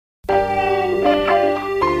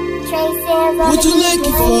What you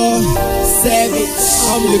looking for? Savage.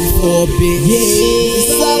 I'm looking for a bitch. Yeah.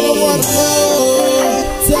 That's all I wanna know.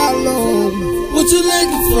 Tell them. What you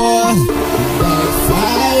looking for?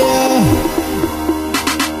 Backfire.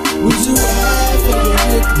 What you ride for the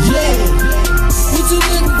nigga? Yeah. What you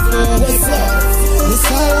looking for? What's up? That's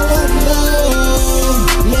all I wanna know.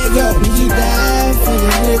 Let go. Would you die for the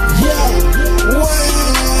nigga? Yeah. One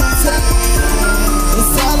time.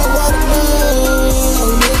 That's all I wanna know.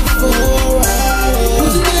 I'm looking for a rider.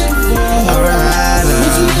 What you looking for? A rider.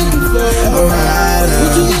 What you looking for? A rider.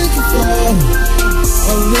 What you looking for?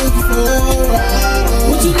 I'm looking for a rider.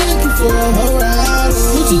 What you looking for? A rider.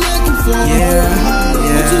 What you looking for? Yeah,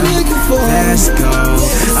 let's go.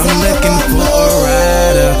 I'm looking for a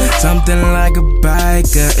rider, something like a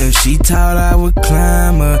biker. If she taught, I would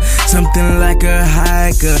climb her. Something like a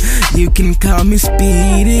hiker. You can call me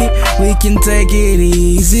Speedy. We can take it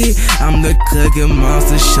easy. I'm the cooking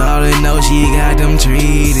monster. Shawty know she got them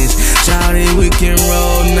treaties. Shawty, we can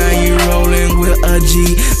roll. Now you rolling with a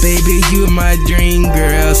G. Baby, you my dream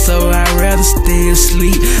girl, so I'd rather stay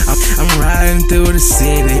asleep. I'm riding through the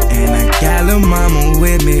city and I got a mama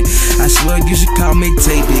with me. I swear you should call me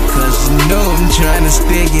tape it, cause you know I'm trying to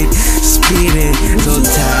stick it, speed it, so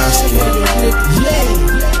time skip. Yeah.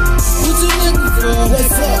 What you looking for?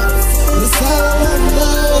 What's up? That's all I wanna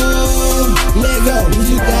know. Let go. Would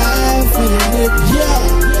you die for the nigga? Yeah.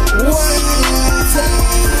 One time.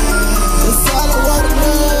 That's all I wanna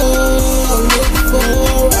know. I'm looking for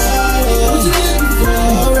a rider. What you looking for?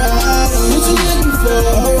 A rider. What you looking for?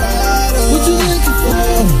 A rider. What you looking for?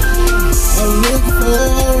 I'm looking for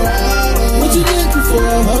a rider. What you looking for?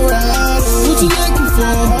 A rider. What you looking for?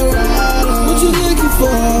 A rider. What you looking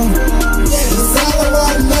for? That's all I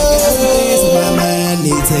wanna know. My mind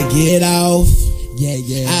need to get off. Yeah.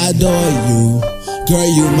 I adore you, girl.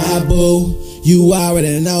 You my boo. You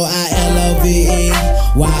already know I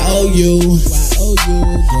LOVE-YOU.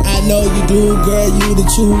 I know you do, girl, you the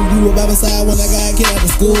truth. You were by my side when I got kicked out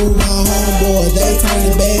of school. My homeboys, they turned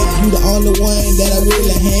it back. You the only one that I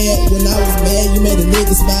really had. When I was mad, you made a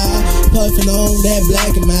nigga smile. Puffin' on that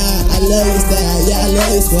black and mild. I love your style, yeah, I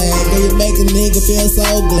love your swag. Girl, you make a nigga feel so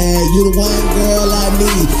glad. You the one girl I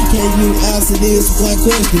need. Can you answer this one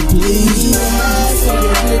question, please?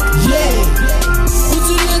 Yeah. What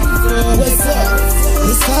you looking for? What's up?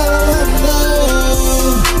 That's all I wanna know.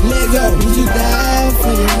 Let go. Would you die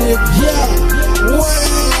for the nigga? Yeah. One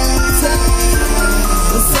time.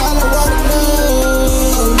 That's all I wanna know.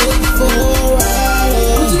 I'm looking for a rider.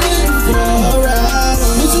 What you looking for? A rider.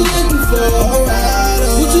 What you looking for? A rider.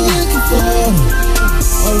 What you looking for?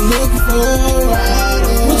 I'm looking for a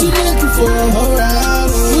rider. What you looking for? A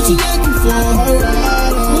rider. What you looking for? A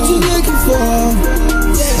rider. What you looking for?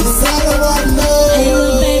 That's all I wanna know. Hey,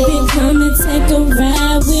 little baby, come and take a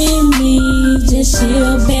ride with me. Just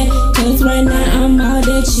chill back, cause right now I'm all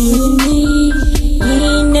that you need. You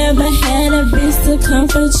ain't never had a bitch to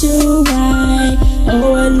comfort you right.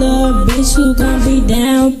 Oh, a little bitch who gon' be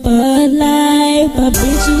down for life. A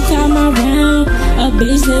bitch you come around, a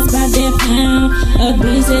bitch that's about that pound, a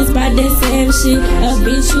bitch that's about that savage shit, a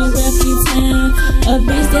bitch who rep your town, a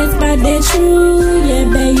bitch that's about that true. Yeah,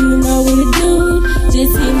 babe, you know what to do.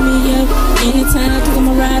 Just hit me up anytime.